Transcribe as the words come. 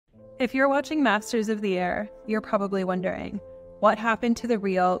If you're watching Masters of the Air, you're probably wondering, what happened to the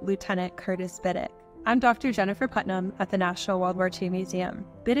real Lieutenant Curtis Biddick? I'm Dr. Jennifer Putnam at the National World War II Museum.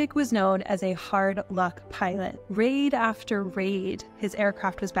 Biddick was known as a hard-luck pilot. Raid after raid, his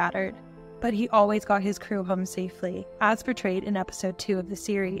aircraft was battered, but he always got his crew home safely, as portrayed in episode 2 of the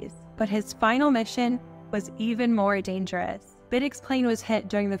series. But his final mission was even more dangerous. Biddick's plane was hit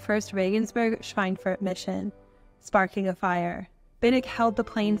during the first Regensburg-Schweinfurt mission, sparking a fire. Biddick held the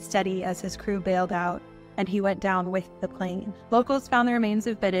plane steady as his crew bailed out, and he went down with the plane. Locals found the remains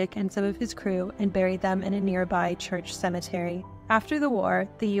of Biddick and some of his crew and buried them in a nearby church cemetery. After the war,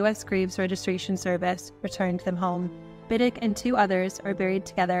 the U.S. Graves Registration Service returned them home. Biddick and 2 others are buried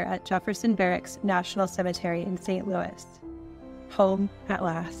together at Jefferson Barracks National Cemetery in St. Louis. Home at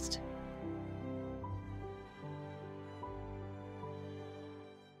last.